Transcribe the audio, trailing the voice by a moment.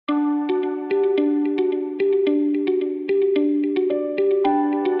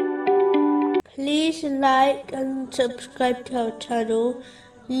Please like and subscribe to our channel.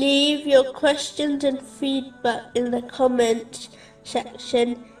 Leave your questions and feedback in the comments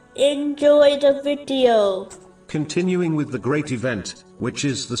section. Enjoy the video. Continuing with the great event, which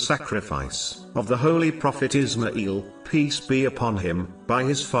is the sacrifice of the Holy Prophet Ismaeel, peace be upon him, by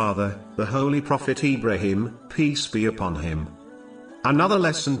his father, the Holy Prophet Ibrahim, peace be upon him. Another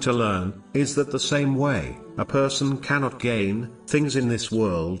lesson to learn is that the same way a person cannot gain things in this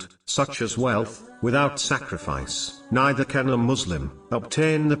world, such as wealth, without sacrifice, neither can a Muslim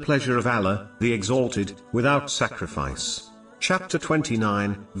obtain the pleasure of Allah, the Exalted, without sacrifice. Chapter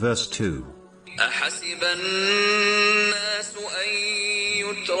 29, verse 2. أحسب الناس أن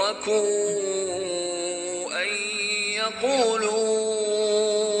يتركوا أن يقولوا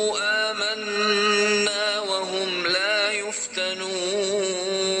آمنا وهم لا يفتنون.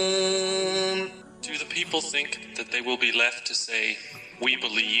 Do the people think that they will be left to say, "We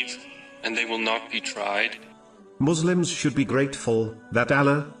believe," and they will not be tried? Muslims should be grateful that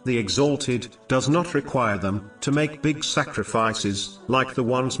Allah, the Exalted, does not require them to make big sacrifices like the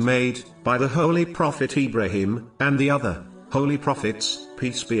ones made by the Holy Prophet Ibrahim and the other holy prophets,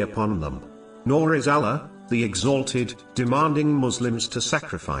 peace be upon them. Nor is Allah, the Exalted, demanding Muslims to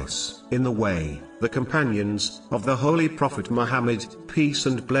sacrifice in the way the companions of the Holy Prophet Muhammad, peace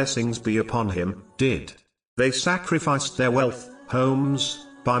and blessings be upon him, did. They sacrificed their wealth, homes,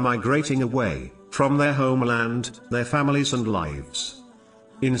 by migrating away from their homeland, their families and lives.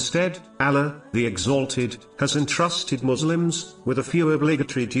 Instead, Allah, the Exalted, has entrusted Muslims with a few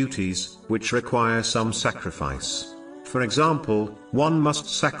obligatory duties, which require some sacrifice. For example, one must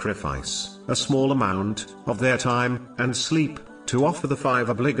sacrifice a small amount of their time and sleep to offer the 5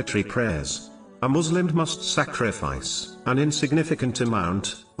 obligatory prayers. A Muslim must sacrifice an insignificant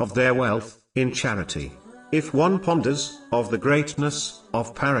amount of their wealth in charity. If one ponders of the greatness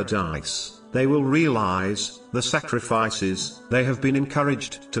of paradise, they will realize the sacrifices they have been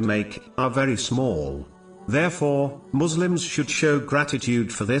encouraged to make are very small. Therefore, Muslims should show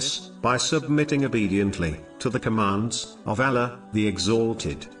gratitude for this by submitting obediently to the commands of Allah, the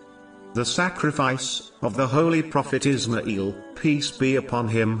Exalted. The sacrifice of the Holy Prophet Ismaeel, peace be upon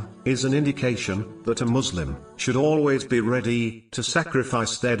him, is an indication that a Muslim should always be ready to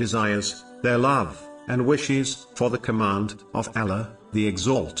sacrifice their desires, their love, and wishes for the command of Allah, the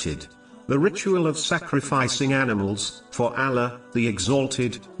Exalted. The ritual of sacrificing animals for Allah, the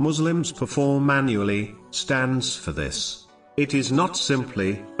Exalted, Muslims perform annually, stands for this. It is not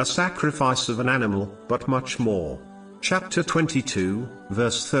simply a sacrifice of an animal, but much more. Chapter 22,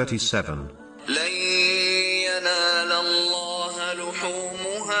 verse 37. لن ينال الله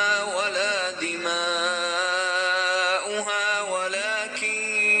لحومها ولا دماؤها ولكن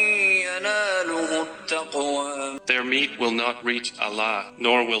يناله التقوى. Their meat will not reach Allah,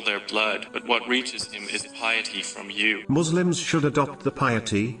 nor will their blood, but what reaches him is piety from you. Muslims should adopt the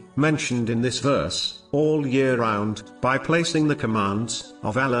piety mentioned in this verse all year round by placing the commands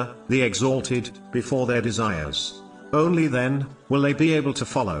of Allah, the Exalted, before their desires. Only then will they be able to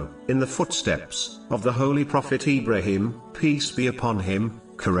follow in the footsteps of the Holy Prophet Ibrahim, peace be upon him,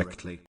 correctly.